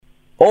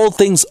All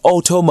things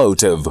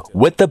automotive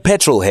with the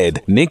Petrol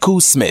Head, Nico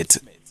Smith.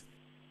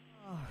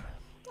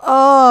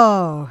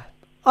 Oh,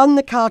 on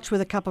the couch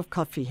with a cup of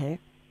coffee, hey?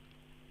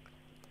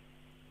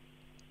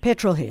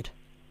 Petrol Head,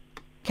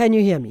 can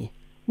you hear me?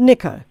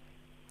 Nico,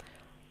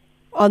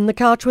 on the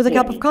couch with a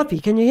cup of coffee,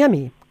 can you hear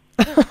me?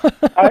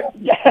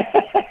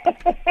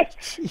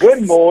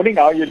 Good morning,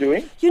 how are you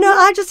doing? You know,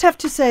 I just have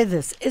to say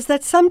this, is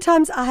that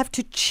sometimes I have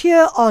to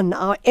cheer on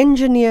our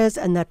engineers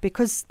and that,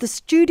 because the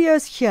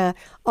studios here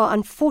are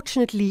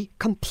unfortunately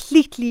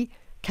completely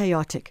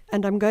chaotic.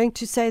 And I'm going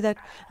to say that,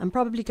 I'm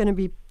probably going to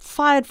be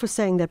fired for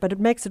saying that, but it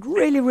makes it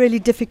really, really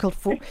difficult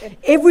for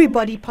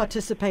everybody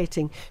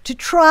participating to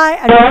try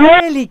and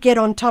really get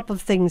on top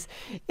of things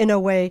in a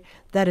way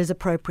that is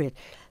appropriate.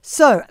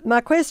 So,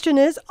 my question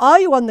is, are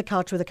you on the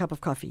couch with a cup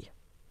of coffee?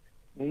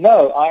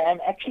 No, I am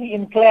actually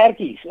in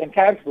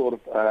Klerksdorp,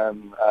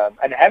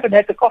 and haven't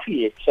had the coffee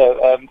yet.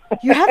 So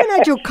You haven't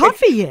had your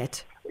coffee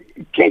yet?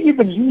 Can you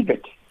believe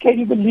it? Can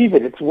you believe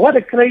it? It's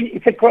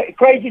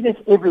craziness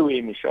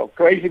everywhere, Michelle.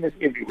 Craziness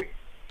everywhere.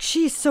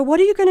 Geez, so what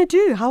are you going to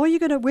do?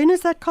 When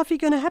is that coffee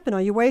going to happen?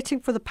 Are you waiting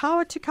for the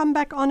power to come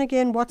back on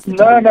again? What's the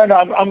deal? No.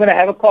 I'm going to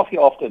have a coffee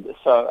after this.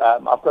 So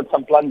I've got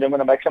some plunger. I'm going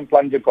to make some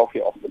plunger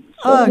coffee after this.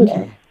 So,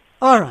 okay.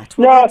 All right.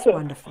 Well, that's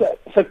wonderful.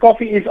 So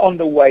coffee is on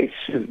the way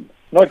soon.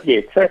 Not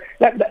yet. So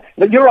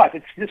you're right.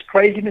 It's just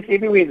craziness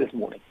everywhere this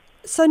morning.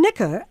 So,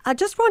 Nico, I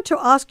just want to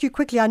ask you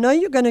quickly. I know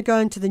you're going to go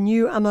into the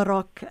new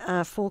Amarok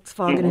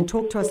Volkswagen and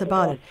talk to us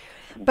about it.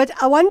 But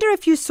I wonder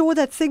if you saw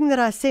that thing that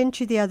I sent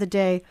you the other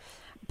day.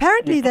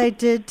 Apparently, they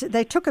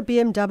took a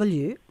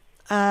BMW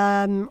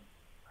and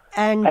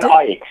an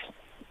iX.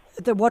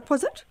 What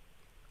was it?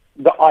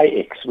 The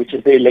iX, which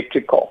is the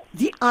electric car.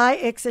 The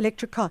iX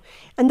electric car.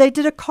 And they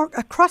did a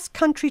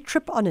cross-country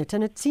trip on it,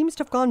 and it seems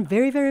to have gone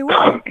very, very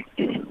well.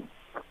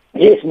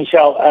 Yes,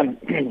 Michelle.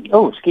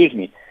 Excuse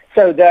me.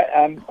 So,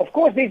 of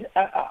course,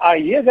 I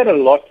hear that a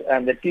lot,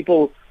 that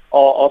people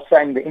are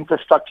saying the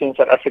infrastructure in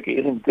South Africa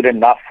isn't good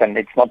enough and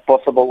it's not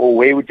possible, or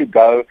where would you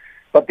go?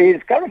 But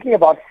there's currently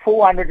about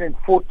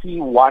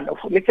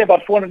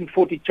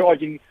 440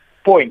 charging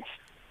points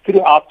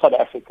throughout South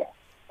Africa,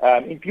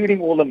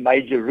 including all the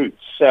major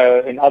routes.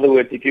 So, in other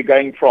words, if you're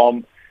going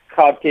from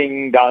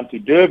Gauteng down to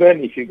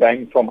Durban, if you're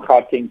going from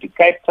Gauteng to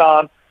Cape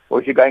Town,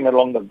 or if you're going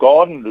along the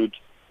Garden route,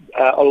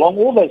 along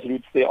all those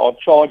routes, there are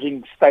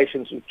charging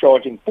stations with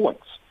charging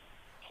points.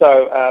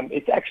 So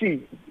it's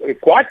actually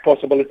quite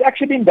possible. It's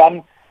actually been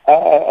done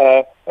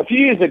a few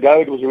years ago.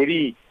 It was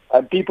already,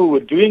 people were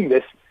doing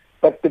this.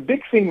 But the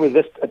big thing with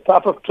this, a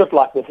type of trip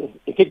like this, is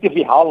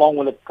effectively how long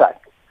will it take?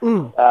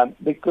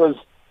 Because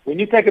when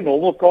you take a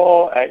normal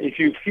car, if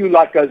your fuel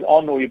light goes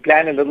on or you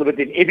plan a little bit,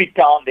 in every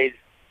town there's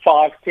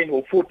 5, 10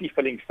 or 40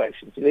 filling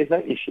stations. So there's no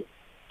issue.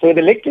 So with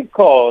electric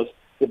cars,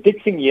 the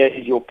big thing here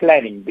is your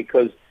planning,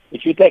 because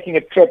if you're taking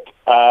a trip,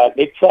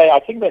 let's say, I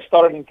think they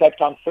started in Cape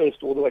Town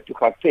first all the way to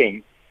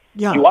Gauteng,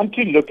 you want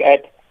to look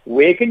at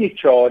where can you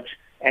charge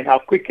and how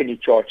quick can you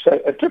charge. So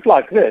a trip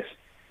like this,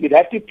 you'd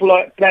have to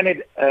plan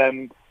it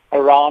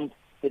around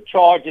the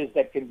charges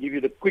that can give you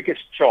the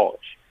quickest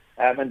charge.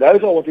 And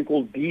those are what we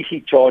call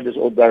DC chargers,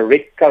 or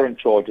direct current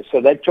chargers.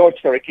 So they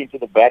charge directly into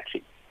the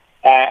battery.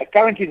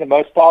 Currently, the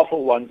most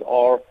powerful ones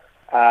are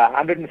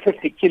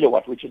 150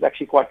 kilowatt, which is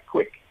actually quite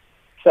quick.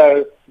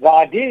 So the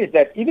idea is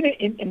that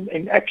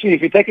even actually,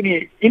 if you take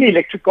any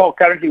electric car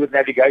currently with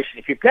navigation,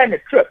 if you plan a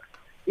trip,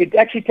 it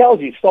actually tells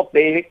you stop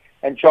there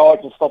and charge,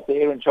 and stop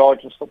there and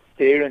charge, and stop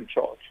there and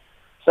charge.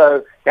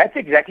 So that's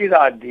exactly the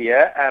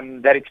idea,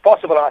 that it's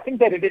possible. And I think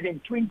they did it in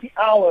 20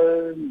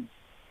 hours,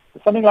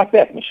 something like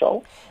that,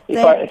 Michelle.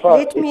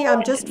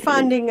 I'm just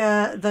finding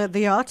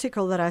the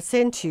article that I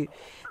sent you.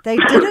 They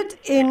did it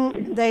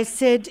in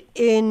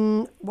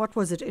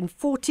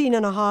 14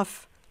 and a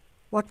half.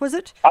 What was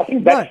it? I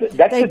think that's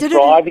the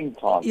driving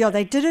time. Yeah,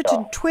 they did it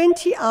in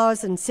 20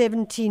 hours and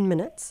 17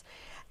 minutes.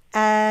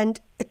 And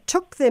it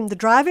took them, the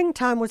driving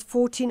time was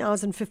 14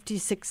 hours and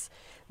 56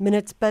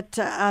 minutes. But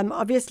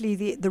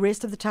obviously the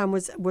rest of the time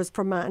was,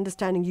 from my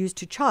understanding, used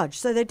to charge.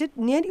 So they did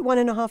nearly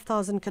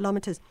 1,500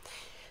 kilometers.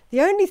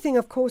 The only thing,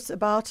 of course,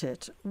 about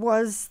it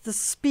was the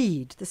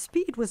speed. The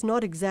speed was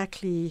not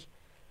exactly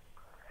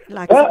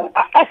like...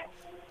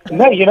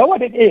 No, you know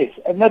what it is?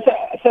 And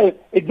so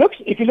it looks,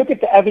 if you look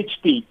at the average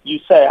speed, you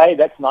say, hey,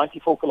 that's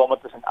 94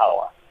 kilometers an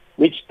hour,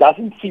 which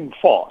doesn't seem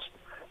fast.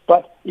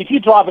 But if you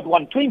drive at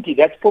 120,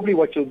 that's probably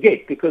what you'll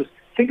get, because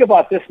think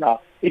about this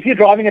now. If you're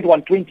driving at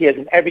 120 as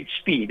an average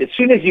speed, as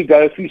soon as you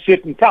go through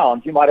certain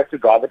towns, you might have to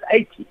drive at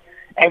 80.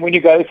 And when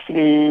you go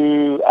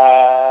through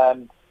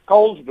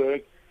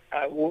Colesberg,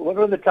 what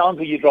are the towns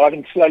where you're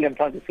driving slowly? I'm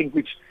trying to think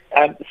which.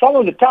 Some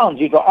of the towns,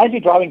 as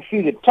you're driving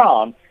through the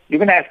town, you're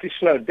going to have to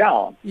slow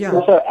down. Yeah.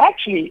 So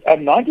actually, a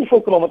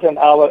 94 kilometer an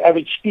hour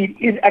average speed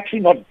is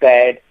actually not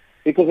bad,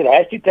 because it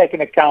has to take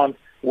into account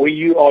where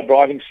you are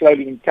driving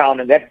slowly in town,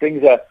 and that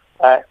brings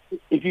I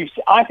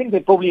think they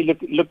probably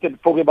looked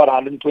at probably about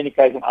 120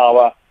 km an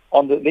hour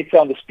on the, let's say,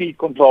 on the speed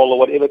control or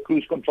whatever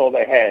cruise control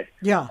they had.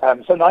 Yeah.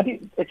 So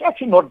 90, it's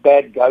actually not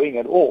bad going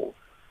at all.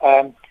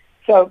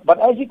 So So, but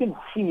as you can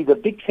see, the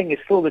big thing is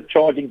still the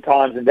charging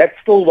times, and that's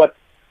still what.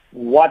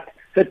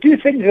 So two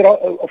things that are,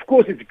 of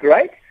course, it's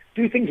great.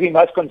 Two things we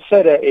must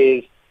consider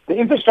is the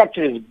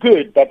infrastructure is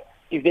good, but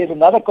if there's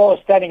another car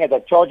standing at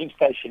that charging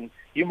station,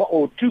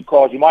 or two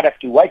cars, you might have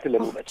to wait a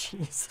little bit.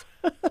 Jeez.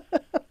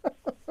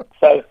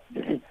 So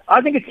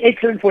I think it's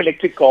excellent for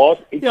electric cars.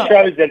 It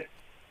shows that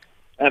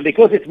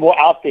because it's more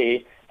out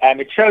there,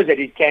 it shows that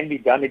it can be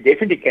done. It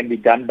definitely can be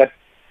done. But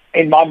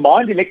in my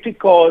mind, electric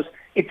cars,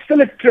 it's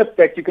still a trip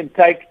that you can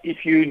take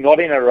if you're not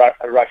in a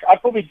rush. I'd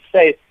probably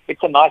say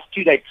it's a nice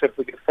 2-day trip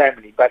with your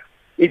family. But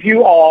if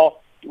you are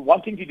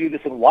wanting to do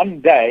this in one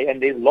day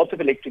and there's lots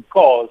of electric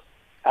cars,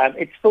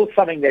 it's still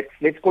something that's,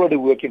 let's call it a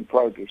work in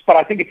progress. But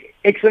I think it's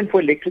excellent for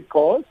electric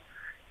cars.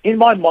 In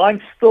my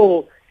mind,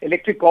 still,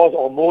 electric cars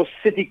are more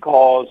city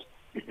cars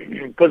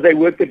because they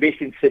work the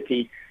best in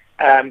city.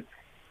 But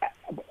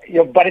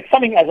it's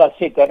something, as I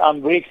said, that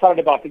I'm very excited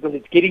about because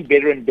it's getting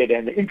better and better,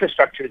 and the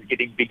infrastructure is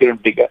getting bigger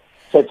and bigger.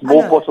 So it's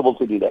more possible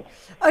to do that.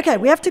 Okay,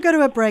 we have to go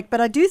to a break, but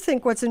I do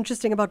think what's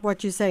interesting about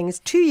what you're saying is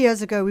 2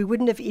 years ago, we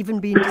wouldn't have even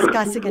been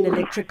discussing an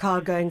electric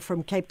car going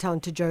from Cape Town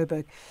to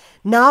Joburg.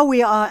 Now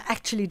we are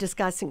actually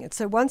discussing it.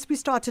 So once we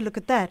start to look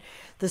at that,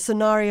 the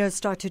scenarios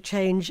start to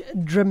change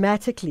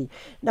dramatically.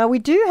 Now, we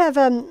do have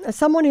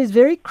someone who's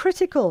very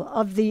critical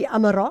of the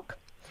Amarok,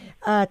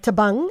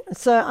 Tabang.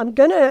 So I'm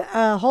going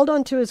to hold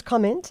on to his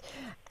comment.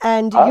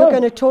 And you're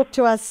going to talk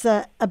to us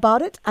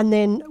about it, and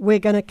then we're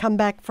going to come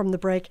back from the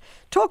break,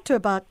 talk to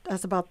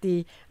us about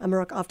the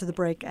Amarok after the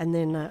break, and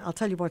then I'll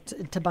tell you what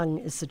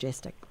Tabang is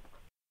suggesting.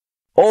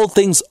 All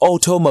things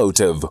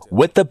automotive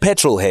with the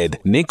Petrol Head,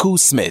 Nico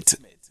Smith.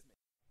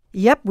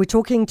 Yep, we're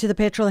talking to the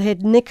Petrol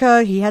Head,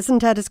 Nico. He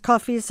hasn't had his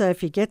coffee, so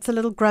if he gets a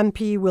little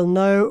grumpy, we'll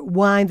know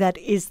why that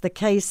is the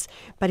case.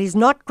 But he's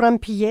not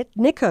grumpy yet.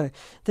 Nico,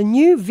 the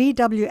new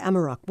VW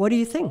Amarok, what do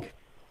you think?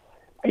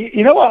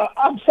 You know what?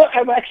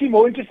 I'm actually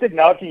more interested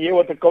now to hear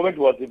what the comment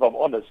was, if I'm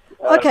honest.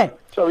 Okay.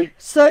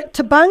 So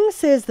Tabang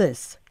says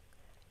this.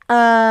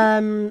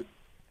 Tabang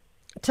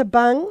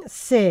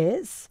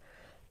says,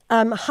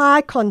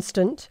 "Hi,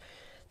 Constant.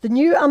 The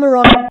new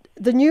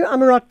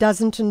Amarok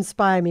doesn't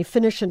inspire me.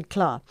 Finish and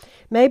klar.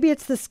 Maybe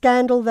it's the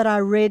scandal that I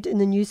read in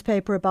the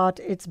newspaper about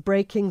its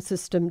braking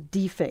system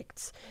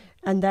defects,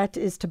 and that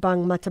is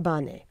Tabang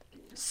Matabane.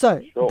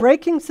 So,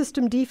 braking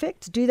system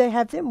defects. Do they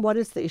have them? What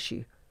is the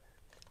issue?"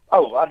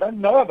 Oh, I don't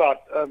know about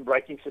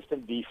braking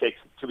system defects,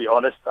 to be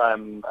honest.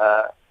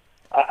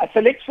 So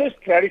let's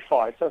first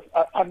clarify. So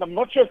I'm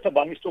not sure if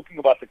Tabang is talking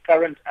about the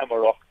current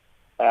Amarok,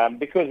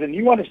 because the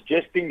new one is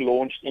just being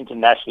launched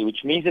internationally,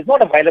 which means it's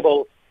not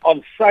available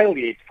on sale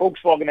yet.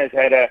 Volkswagen has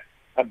had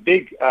a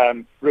big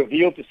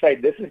reveal to say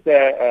this is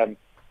the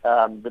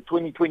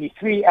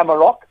 2023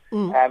 Amarok.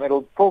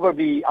 It'll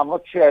probably, I'm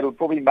not sure, it'll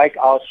probably make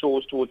our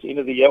shores towards the end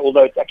of the year,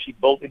 although it's actually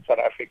built in South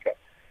Africa.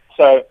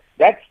 So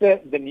that's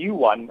the new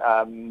one.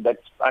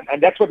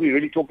 That's what we're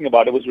really talking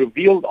about. It was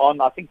revealed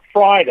on, I think,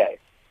 Friday,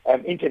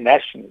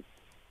 internationally.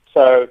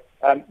 So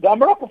the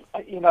Amarok,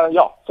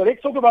 So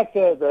let's talk about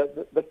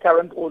the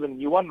current or the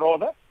new one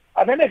rather.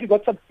 I don't know if you've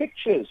got some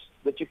pictures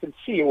that you can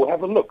see or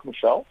have a look,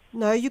 Michelle.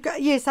 No,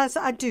 yes,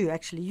 I do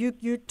actually.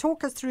 You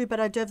talk us through, but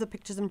I do have the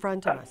pictures in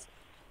front of us.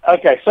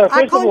 Okay, so first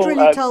I can't of all,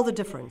 really tell the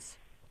difference.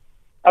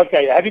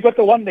 Okay, have you got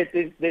the one that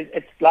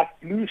it's like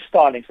blue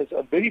styling, so it's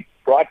a very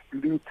bright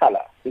blue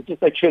color. So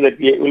just make sure that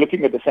we're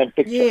looking at the same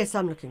picture. Yes,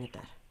 I'm looking at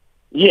that.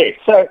 Yes,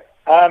 so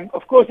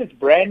of course it's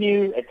brand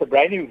new. It's a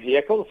brand new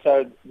vehicle.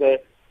 So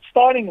the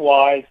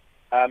styling-wise,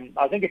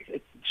 I think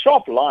it's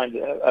sharp lines,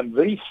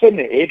 very thin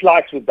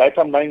headlights with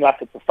daytime running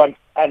lights at the front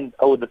and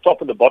over the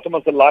top and the bottom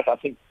of the light. I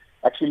think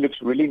actually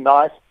looks really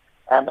nice.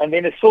 And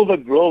then a silver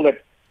grille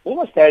that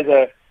almost has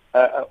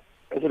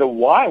is it a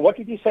Y? What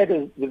did you say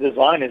the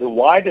design is? A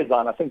Y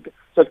design, I think.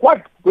 So it's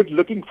quite good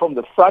looking from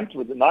the front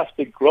with a nice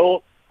big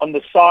grille. On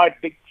the side,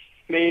 big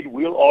flared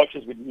wheel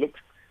arches, which looks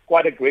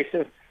quite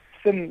aggressive.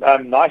 Thin,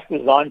 nice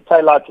design,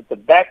 taillights at the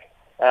back,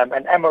 and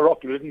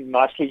Amarok written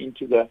nicely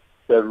into the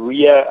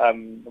rear,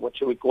 what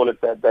should we call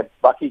it, that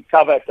bucky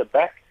cover at the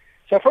back.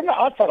 So from the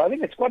outside, I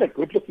think it's quite a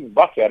good-looking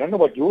bucky. I don't know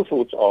what your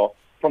thoughts are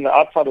from the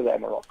outside of the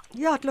Amarok.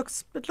 Yeah, it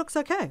looks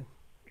okay.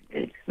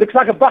 Looks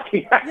like a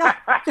bucky. Yeah,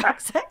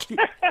 exactly.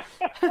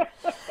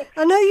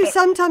 I know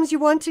sometimes you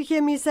want to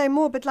hear me say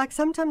more, but like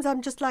sometimes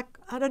I'm just like,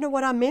 I don't know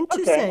what I meant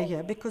to say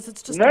here because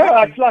it's just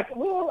it's like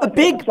a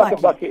big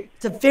bucky.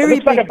 It's a very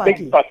big bucky.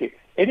 Big bucky.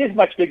 It is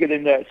much bigger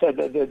than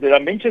the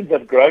dimensions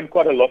have grown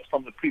quite a lot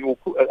from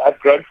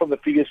the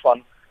previous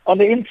one. On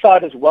the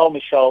inside as well,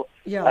 Michelle.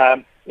 Yeah.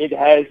 It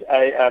has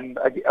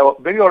a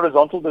very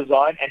horizontal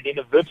design and then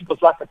a vertical,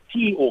 it's like a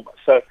T almost.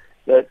 So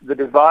the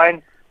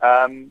design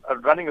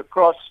running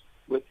across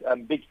with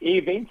big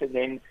air vents, and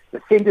then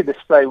the center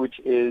display, which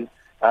is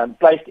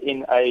placed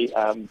in a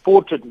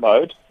portrait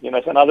mode.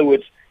 So in other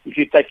words, if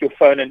you take your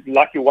phone and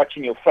like you're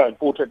watching your phone,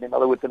 portrait, in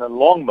other words, in a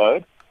long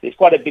mode, there's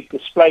quite a big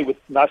display with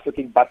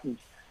nice-looking buttons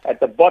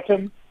at the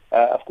bottom.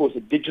 Of course, a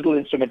digital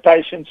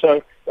instrumentation.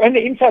 So on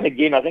the inside,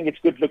 again, I think it's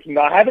good looking.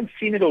 Now, I haven't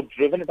seen it or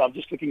driven it. I'm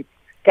just looking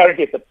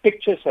currently at the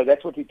picture, so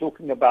that's what we're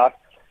talking about.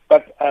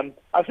 But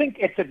I think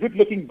it's a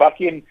good-looking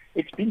bakkie, and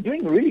it's been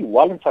doing really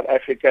well in South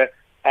Africa.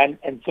 And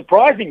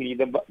surprisingly,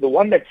 the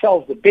one that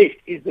sells the best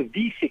is the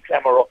V6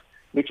 Amarok,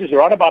 which is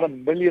around about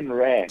R1 million.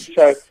 Jeez.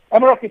 So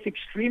Amarok is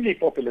extremely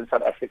popular in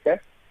South Africa,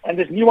 and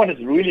this new one is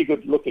really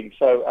good-looking.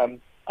 So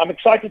I'm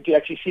excited to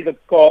actually see the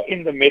car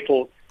in the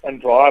metal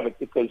and drive it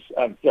because,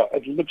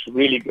 it looks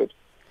really good.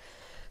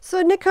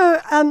 So,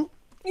 Nico,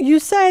 you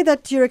say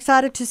that you're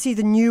excited to see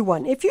the new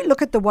one. If you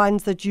look at the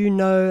ones that you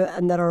know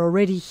and that are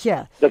already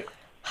here,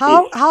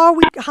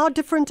 how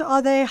different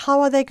are they?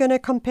 How are they going to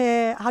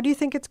compare? How do you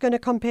think it's going to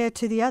compare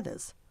to the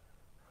others?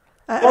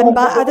 And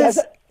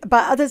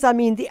by others, I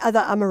mean the other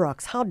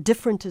Amaroks. How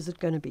different is it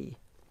going to be?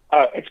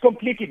 It's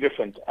completely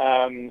different.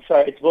 So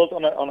it's built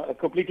on a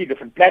completely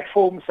different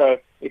platform. So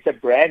it's a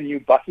brand new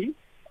bakkie.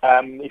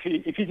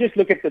 If you just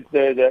look at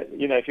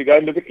if you go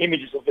and look at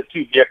images of the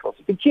two vehicles,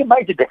 you can see a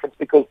major difference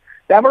because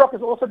the Amarok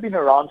has also been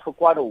around for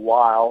quite a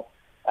while.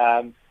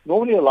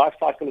 Normally, the life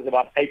cycle is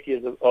about 8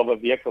 years of a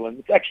vehicle, and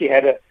it's actually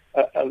had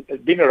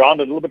been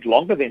around a little bit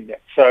longer than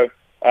that. So,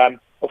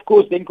 of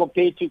course, then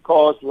compared to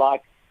cars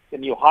like the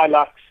new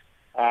Hilux,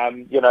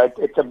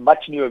 it's a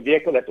much newer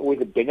vehicle. That's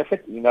always a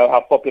benefit. You know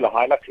how popular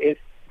Hilux is.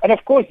 And,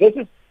 of course, this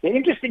is the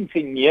interesting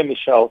thing here,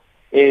 Michelle,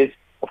 is,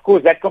 of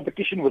course, that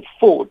competition with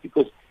Ford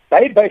because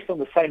they're based on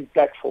the same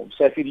platform.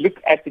 So if you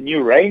look at the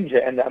new Ranger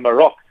and the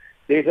Amarok,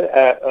 there's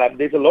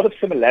a lot of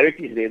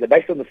similarities there. They're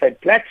based on the same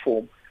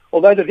platform,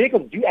 although the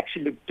vehicles do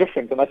actually look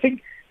different. And I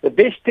think the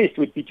best test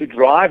would be to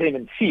drive them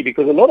and see,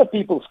 because a lot of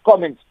people's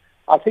comments,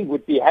 I think,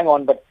 would be, hang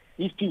on, but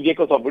these two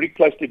vehicles are very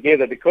close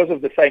together because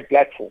of the same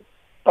platform.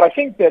 But I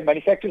think the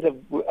manufacturers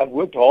have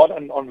worked hard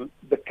on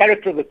the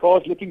character of the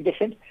cars looking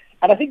different.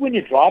 And I think when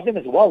you drive them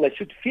as well, they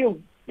should feel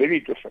very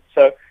different.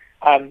 So,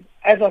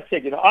 as I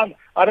said,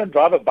 I don't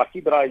drive a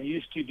bakkie, but I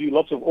used to do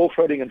lots of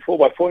off-roading and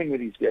 4x4ing with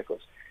these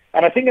vehicles.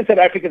 And I think in South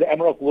Africa, the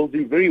Amarok will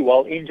do very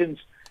well. Engines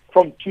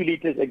from 2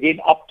 liters,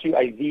 again, up to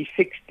a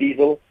V6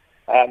 diesel.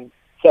 I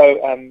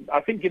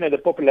think,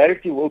 the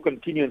popularity will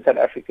continue in South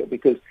Africa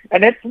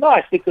and that's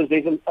nice because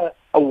there's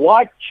a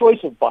wide choice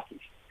of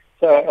bakkies.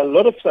 So a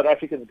lot of South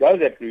Africans go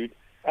that route.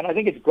 And I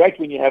think it's great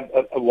when you have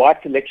a wide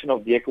selection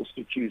of vehicles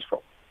to choose from.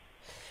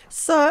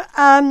 So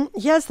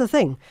here's the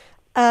thing.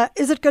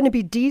 Is it going to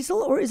be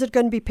diesel or is it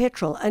going to be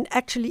petrol? And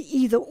actually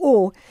either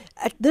or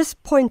at this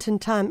point in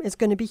time is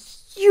going to be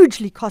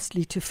hugely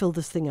costly to fill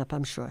this thing up,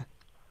 I'm sure.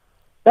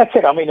 That's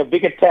it. I mean, a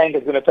bigger tank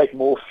is going to take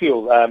more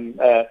fuel.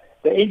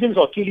 The engines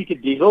are 2-liter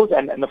diesels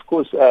and of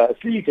course, a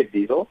 3-liter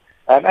diesel.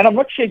 And I'm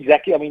not sure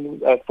exactly. I mean,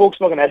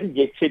 Volkswagen hasn't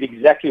yet said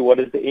exactly what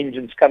is the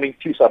engines coming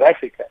to South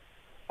Africa.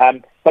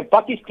 But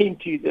bakkies tend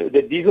to,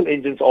 the diesel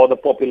engines are the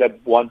popular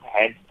ones,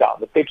 hands down.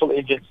 The petrol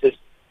engines just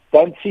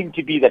don't seem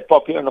to be that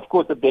popular. And, of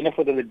course, the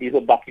benefit of the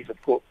diesel bakkies,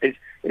 of course, is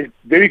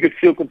very good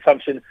fuel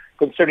consumption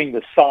considering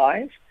the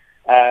size.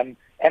 And,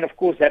 of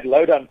course, that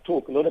low-down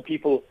torque. A lot of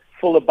people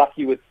fill a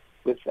bakkie with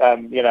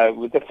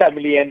the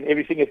family and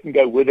everything that can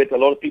go with it. A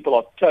lot of people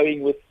are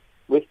towing with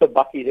the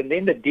bakkies. And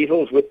then the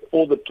diesels, with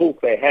all the torque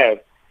they have,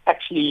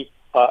 actually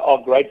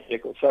are great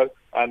vehicles. So,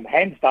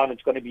 hands down,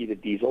 it's going to be the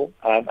diesel.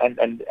 And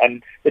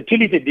the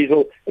 2-liter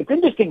diesel, it's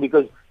interesting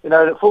because,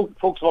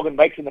 Volkswagen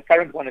makes in the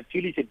current one a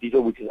 2-liter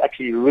diesel, which is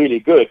actually really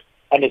good,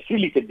 and a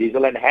 3-liter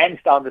diesel, and hands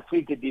down, the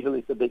 3-liter diesel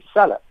is the best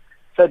seller.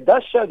 So it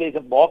does show there's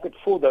a market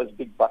for those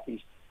big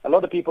bakkies. A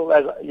lot of people,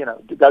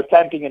 go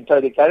camping and tow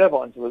their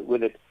caravans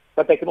with it,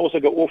 but they can also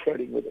go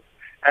off-roading with it.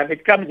 And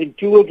it comes in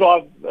 2-wheel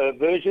drive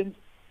versions.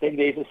 Then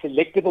there's a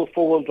selectable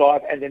 4-wheel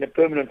drive and then a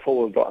permanent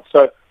 4-wheel drive.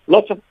 So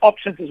lots of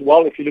options as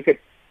well. If you look at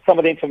some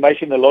of the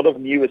information, a lot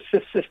of new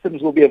assist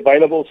systems will be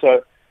available.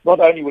 So not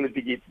only will it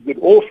be good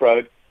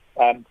off-road,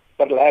 but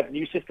it'll have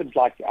new systems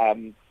like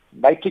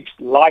matrix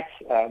lights,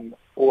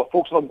 or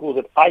Volkswagen calls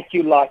it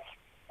IQ lights,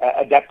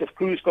 adaptive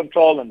cruise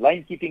control and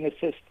lane keeping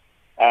assist,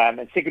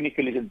 and secondary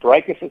collision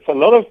brake assist. So a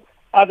lot of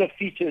other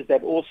features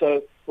that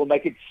also will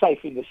make it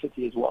safe in the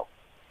city as well.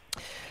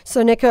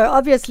 So, Nico,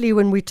 obviously,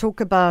 when we talk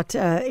about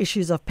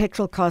issues of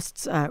petrol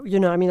costs, I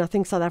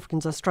think South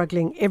Africans are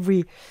struggling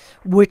every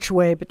which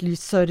way, but at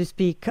least so to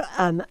speak.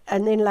 And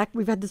then,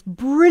 we've had this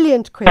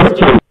brilliant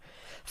question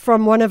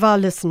from one of our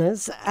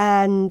listeners,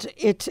 and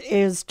it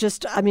is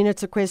just,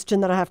 it's a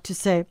question that I have to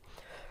say,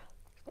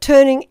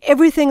 turning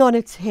everything on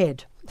its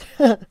head.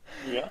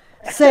 Yeah.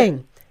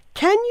 Saying,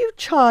 can you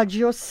charge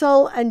your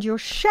cell and your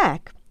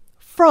shack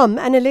from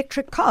an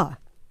electric car?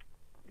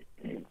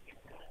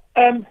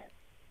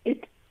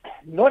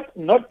 Not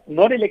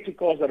electric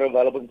cars that are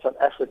available in South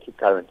Africa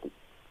currently.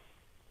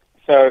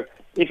 So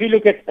if you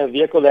look at a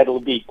vehicle that will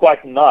be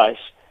quite nice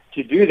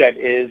to do that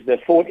is the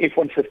Ford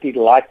F-150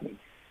 Lightning.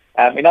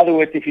 In other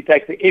words, if you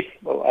take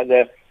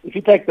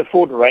the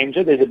Ford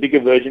Ranger, there's a bigger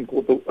version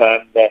called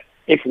the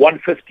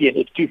F-150 and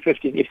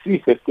F-250 and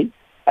F-350.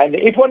 And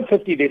the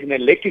F-150, there's an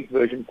electric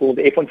version called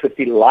the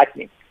F-150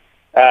 Lightning.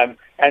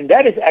 And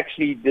that is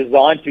actually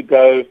designed to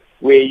go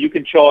where you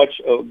can charge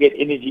or get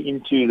energy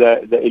into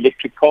the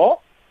electric car,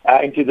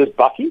 into this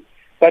bakkie.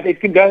 But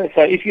it can go,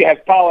 so if you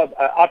have power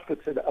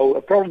outputs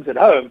or problems at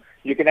home,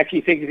 you can actually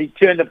effectively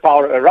turn the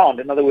power around.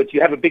 In other words,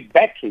 you have a big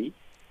battery,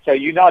 so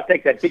you now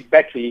take that big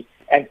battery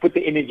and put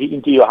the energy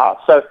into your house.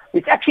 So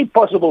it's actually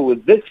possible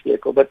with this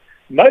vehicle, but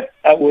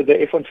with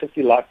the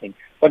F-150 Lightning.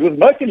 But with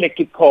most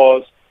electric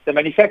cars, the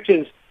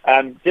manufacturers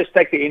just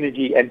take the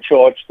energy and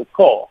charge the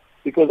car,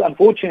 because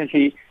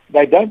unfortunately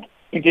they don't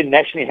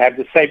internationally have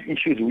the same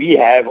issues we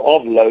have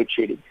of load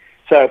shedding.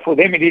 So for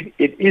them, it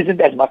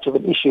isn't as much of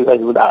an issue as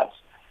with us.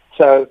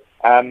 So,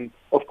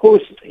 of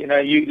course,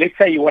 let's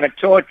say you want to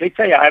charge. Let's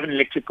say I have an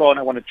electric car and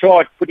I want to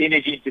charge, put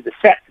energy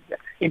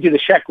into the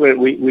shack where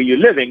you're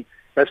living.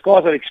 Those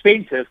cars are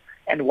expensive,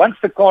 and once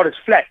the car is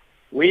flat,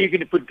 where are you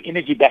going to put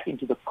energy back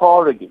into the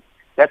car again?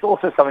 That's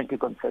also something to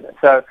consider.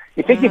 So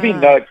effectively,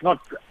 no, it's not.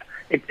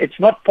 It's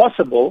not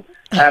possible.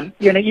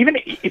 Even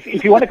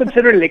if you want to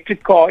consider an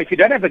electric car, if you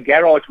don't have a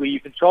garage where you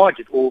can charge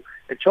it or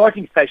a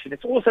charging station,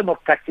 it's also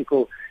not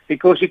practical,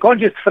 because you can't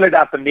just fill it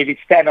up and let it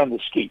stand on the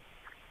street.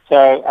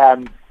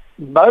 So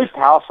most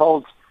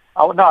households,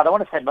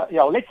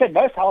 let's say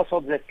most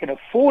households that can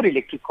afford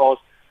electric cars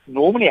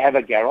normally have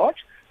a garage.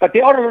 But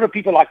there are a lot of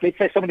people, like let's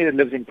say somebody that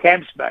lives in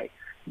Camps Bay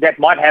that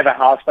might have a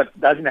house but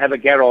doesn't have a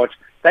garage.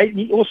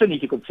 They also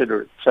need to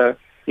consider it. So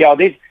yeah,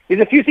 there's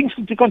a few things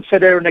to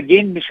consider. And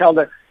again, Michelle,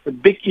 the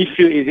big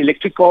issue is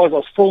electric cars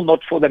are still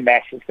not for the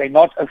masses. They're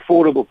not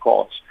affordable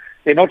cars.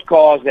 They're not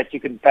cars that you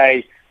can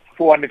pay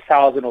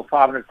 $400,000 or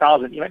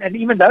 $500,000, and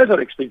even those are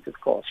expensive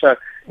cars. So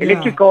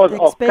electric cars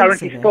are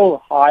currently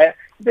still higher.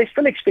 They're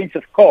still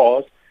expensive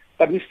cars,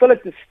 but we're still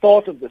at the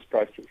start of this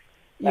process.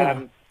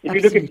 If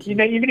you look at,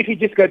 even if you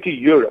just go to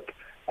Europe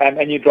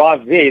and you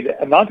drive there,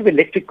 the amount of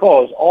electric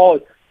cars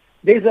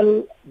there's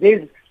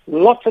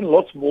lots and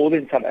lots more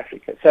than South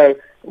Africa. So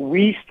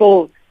we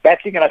still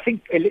battling, and I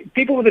think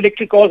people with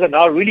electric cars are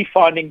now really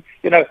finding,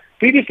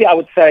 previously I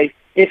would say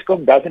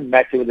Eskom doesn't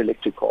matter with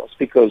electric cars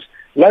because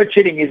load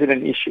shedding isn't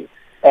an issue,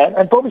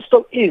 and probably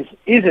still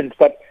isn't.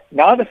 But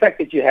now the fact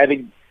that you're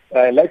having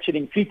load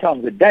shedding 3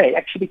 times a day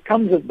actually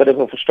becomes a bit of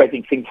a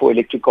frustrating thing for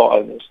electric car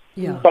owners.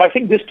 Yeah. But I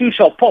think this too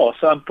shall pass.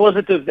 So I'm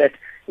positive that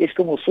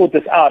Eskom will sort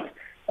this out,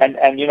 and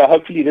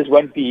hopefully this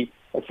won't be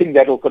a thing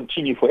that will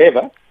continue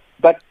forever.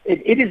 But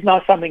it is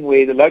now something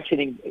where the load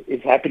shedding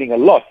is happening a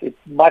lot. It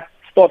might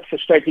start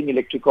frustrating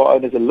electric car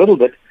owners a little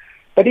bit,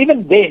 but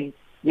even then,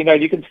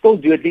 you can still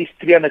do at least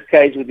 300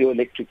 k's with your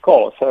electric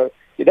car. So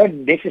you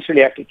don't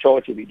necessarily have to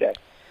charge every day.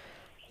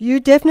 You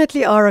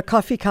definitely are a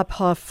coffee cup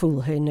half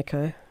full, hey,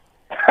 Nico.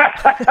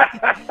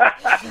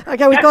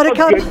 Okay, we've got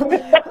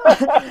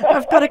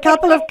I've got a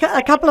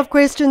couple of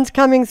questions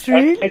coming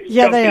through.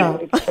 Yeah, they are.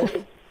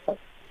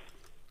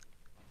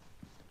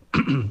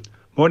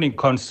 Morning,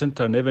 Constant.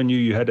 I never knew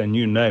you had a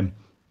new name.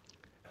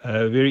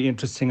 Very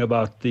interesting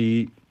about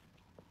the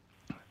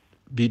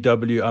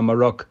VW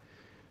Amarok.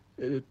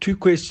 2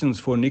 questions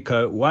for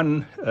Nico.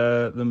 One,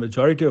 the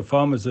majority of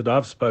farmers that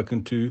I've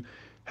spoken to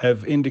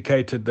have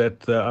indicated that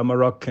the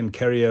Amarok can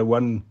carry a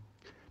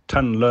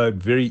 1-ton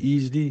load very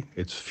easily.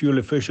 It's fuel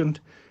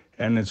efficient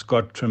and it's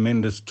got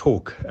tremendous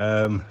torque.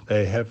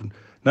 They have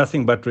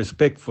nothing but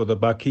respect for the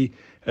bakkie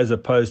as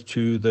opposed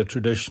to the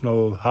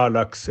traditional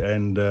Hilux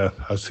and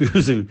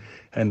Isuzu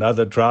and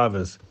other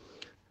drivers.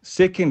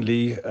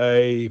 Secondly,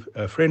 a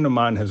friend of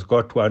mine has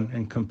got one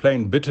and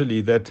complained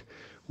bitterly that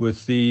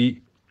with the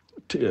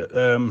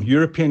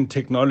European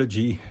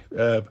technology,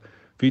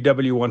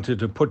 VW wanted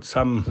to put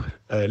some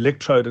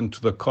electrode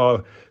into the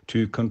car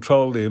to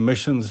control the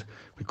emissions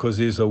because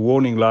there's a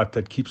warning light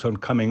that keeps on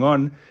coming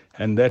on,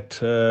 and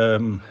that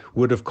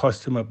would have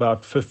cost him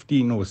about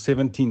 15 or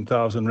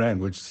 17,000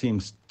 rand, which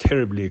seems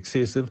terribly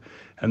excessive.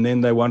 And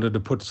then they wanted to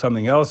put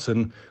something else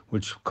in,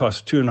 which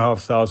cost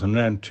 2,500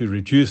 rand to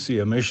reduce the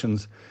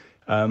emissions.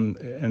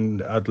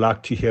 And I'd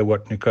like to hear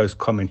what Nico's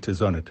comment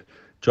is on it.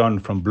 John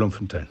from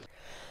Bloemfontein.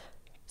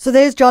 So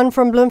there's John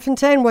from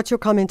Bloemfontein. What's your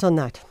comment on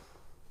that?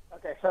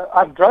 Okay, so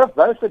I've drove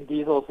both the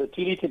diesels, the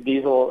 2-litre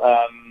diesel.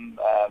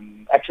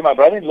 Actually, my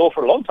brother-in-law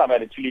for a long time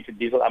had a 2-litre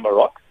diesel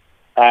Amarok.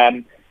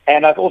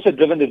 And I've also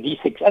driven the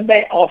V6, and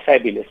they are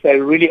fabulous. They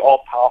really are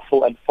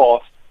powerful and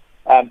fast.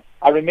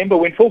 I remember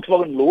when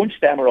Volkswagen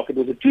launched the Amarok, it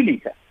was a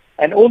 2-litre,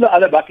 and all the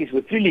other bakkies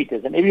were 3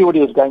 litres, and everybody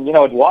was going,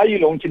 why are you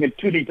launching a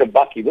 2-litre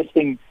bakkie? This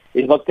thing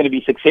is not going to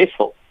be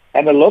successful.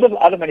 And a lot of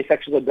other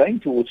manufacturers are going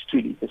towards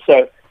 2 litres.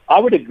 So I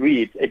would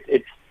agree.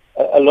 It's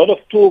a lot of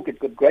torque. It's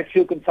got great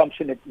fuel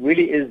consumption. It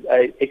really is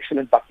an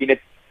excellent bakkie.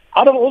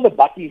 Out of all the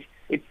bakkies,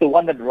 it's the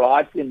one that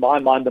rides, in my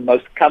mind, the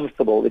most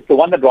comfortable. It's the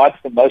one that rides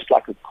the most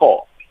like a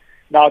car.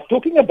 Now,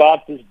 talking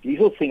about this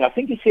diesel thing, I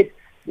think he said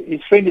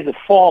his friend is a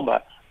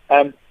farmer.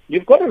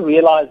 You've got to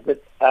realize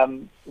that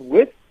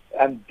with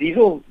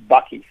diesel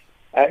bakkies,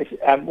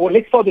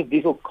 let's start with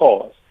diesel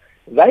cars.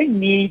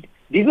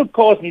 Diesel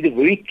cars need a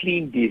very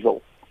clean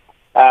diesel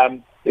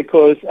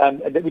because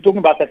we're talking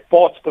about that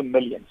parts per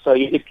million. So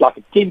it's like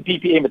a 10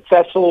 ppm at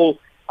Sasol.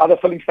 Other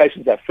filling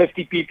stations have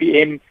 50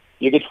 ppm.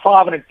 You get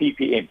 500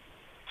 ppm.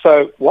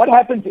 So what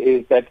happens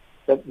is that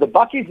the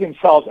bakkies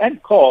themselves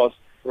and cars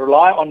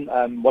rely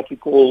on what we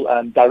call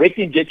direct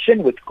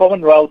injection with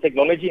common rail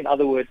technology. In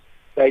other words,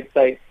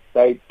 they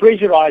They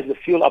pressurize the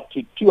fuel up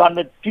to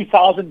 200,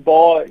 2,000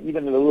 bar,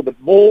 even a little bit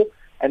more,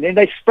 and then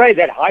they spray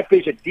that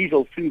high-pressure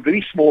diesel through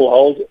very small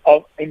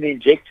holes in the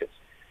injectors.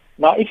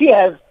 Now, if you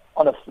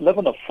live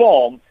on a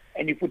farm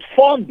and you put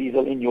farm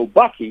diesel in your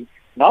bucky,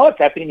 now what's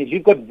happening is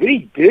you've got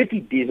very dirty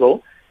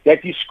diesel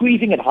that you're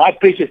squeezing at high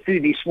pressure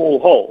through these small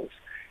holes.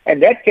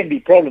 And that can be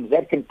problems.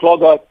 That can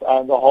clog up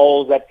the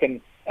holes. That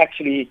can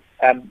actually,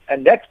 and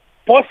that's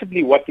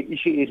possibly what the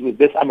issue is with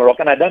this Amarok.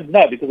 And I don't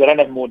know because I don't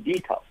have more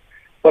details.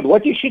 But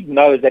what you should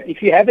know is that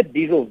if you have a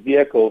diesel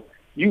vehicle,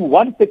 you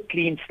want the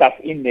clean stuff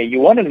in there. You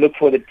want to look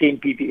for the 10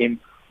 ppm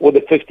or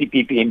the 50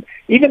 ppm.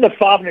 Even the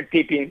 500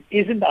 ppm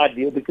isn't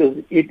ideal because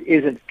it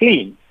isn't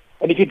clean.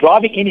 And if you're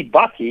driving any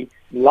bucky,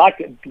 let's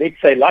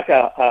say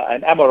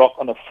an Amarok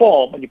on a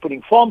farm, and you're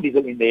putting farm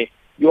diesel in there,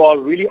 you are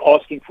really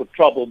asking for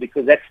trouble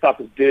because that stuff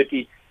is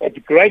dirty. It's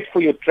great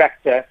for your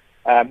tractor.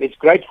 It's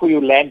great for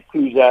your Land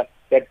Cruiser,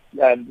 that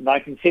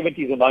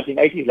 1970s or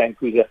 1980s Land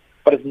Cruiser,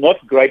 but it's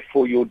not great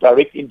for your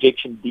direct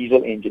injection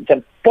diesel engines.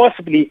 And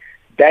possibly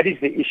that is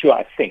the issue,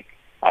 I think.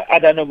 I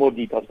don't know more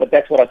details, but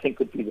that's what I think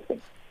could be the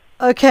thing.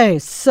 Okay,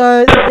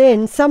 so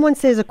then someone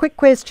says, a quick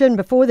question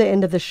before the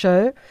end of the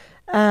show.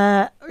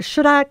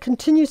 Should I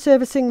continue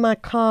servicing my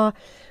car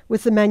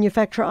with the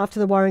manufacturer after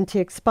the warranty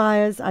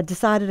expires? I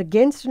decided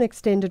against an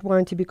extended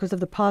warranty because of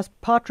the past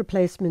part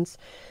replacements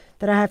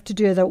that I have to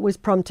do that was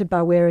prompted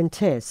by wear and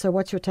tear. So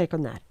what's your take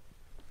on that?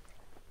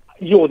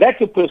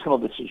 That's a personal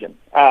decision.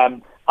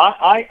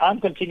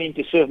 I'm continuing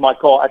to serve my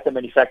car at the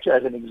manufacturer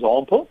as an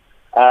example,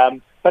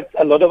 but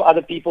a lot of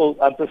other people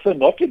prefer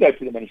not to go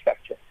to the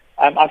manufacturer.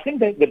 I think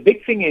that the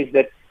big thing is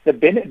that the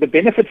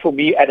benefit for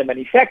me at a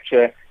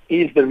manufacturer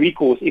is the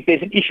recourse. If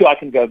there's an issue, I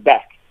can go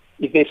back.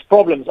 If there's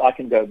problems, I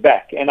can go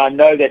back. And I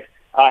know that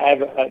I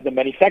have the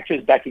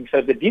manufacturer's backing. So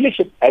if the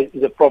dealership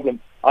is a problem,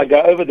 I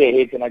go over their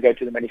heads and I go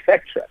to the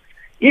manufacturer.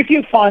 If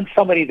you find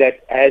somebody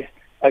that has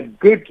a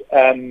good,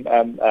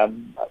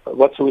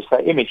 what's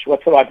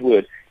the right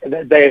word?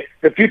 They're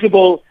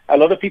reputable, a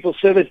lot of people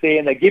service there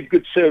and they give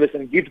good service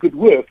and give good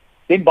work,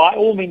 then by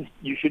all means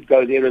you should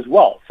go there as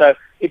well. So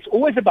it's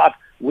always about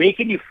where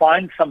can you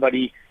find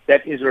somebody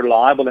that is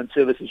reliable and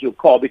services your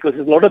car, because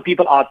there's a lot of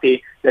people out there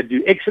that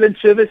do excellent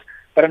service,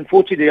 but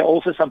unfortunately there are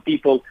also some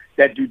people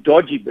that do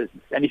dodgy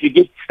business. And if you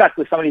get stuck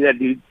with somebody that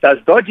does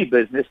dodgy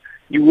business,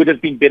 you would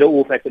have been better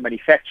off at the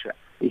manufacturer.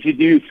 If you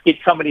do get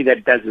somebody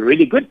that does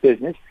really good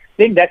business,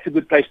 then that's a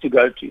good place to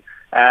go to.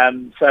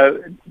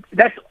 So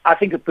that's, I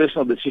think, a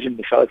personal decision,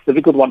 Michelle. It's a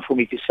difficult one for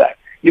me to say.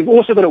 You've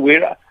also got to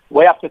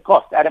weigh up the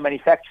cost at a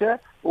manufacturer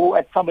or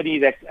at somebody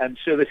that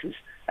services,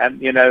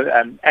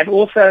 and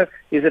also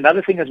there's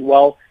another thing as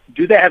well.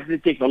 Do they have the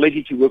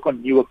technology to work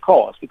on newer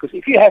cars? Because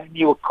if you have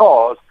newer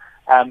cars,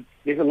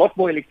 there's a lot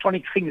more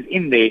electronic things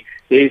in there.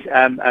 There's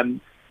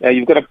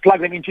you've got to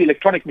plug them into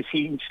electronic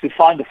machines to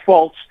find the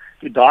faults,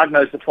 to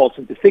diagnose the faults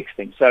and to fix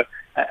things. So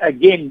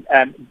again,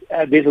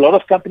 there's a lot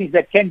of companies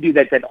that can do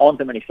that aren't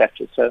the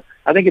manufacturers. So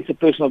I think it's a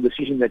personal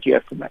decision that you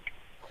have to make.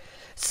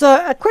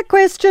 So a quick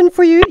question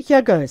for you.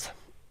 Here goes.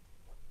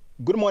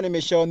 Good morning,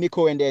 Michelle,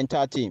 Nico, and the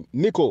entire team.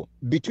 Nico,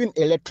 between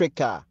electric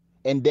car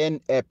and then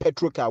a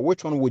petrol car,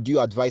 which one would you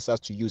advise us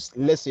to use,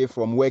 let's say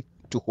from work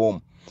to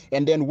home?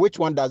 And then which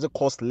one does it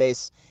cost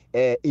less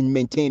in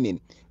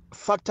maintaining?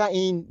 Factor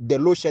in the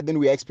load shedding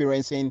we're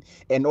experiencing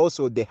and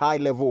also the high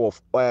level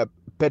of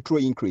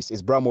petrol increase.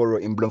 Is Bramoro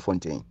in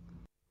Bloemfontein?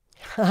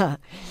 So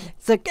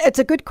it's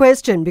a good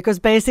question because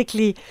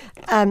basically,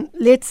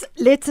 let's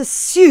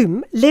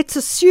assume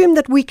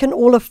that we can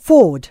all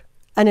afford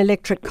an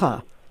electric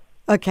car.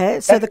 Okay,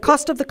 so the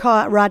cost of the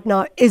car right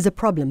now is a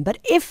problem. But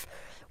if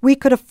we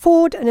could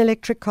afford an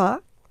electric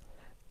car,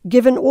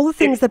 given all the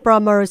things that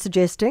Bramoro is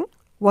suggesting,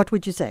 what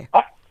would you say?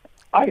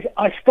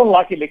 I still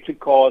like electric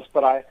cars,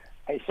 but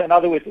so in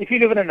other words, if you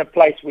live in a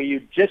place where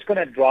you're just going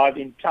to drive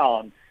in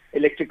town,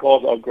 electric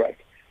cars are great.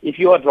 If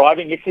you are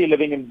driving, let's say you're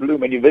living in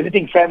Bloem and you're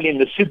visiting family in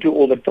Lesotho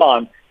all the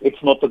time,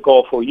 it's not the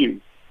car for you.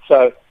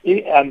 So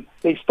in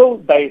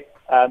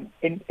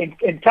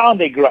town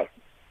they're great.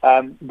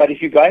 But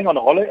if you're going on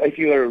a holiday, if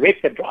you're a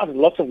rep that drives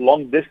lots of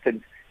long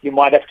distance, you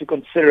might have to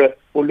consider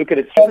or look at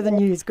it. For the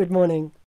news, good morning.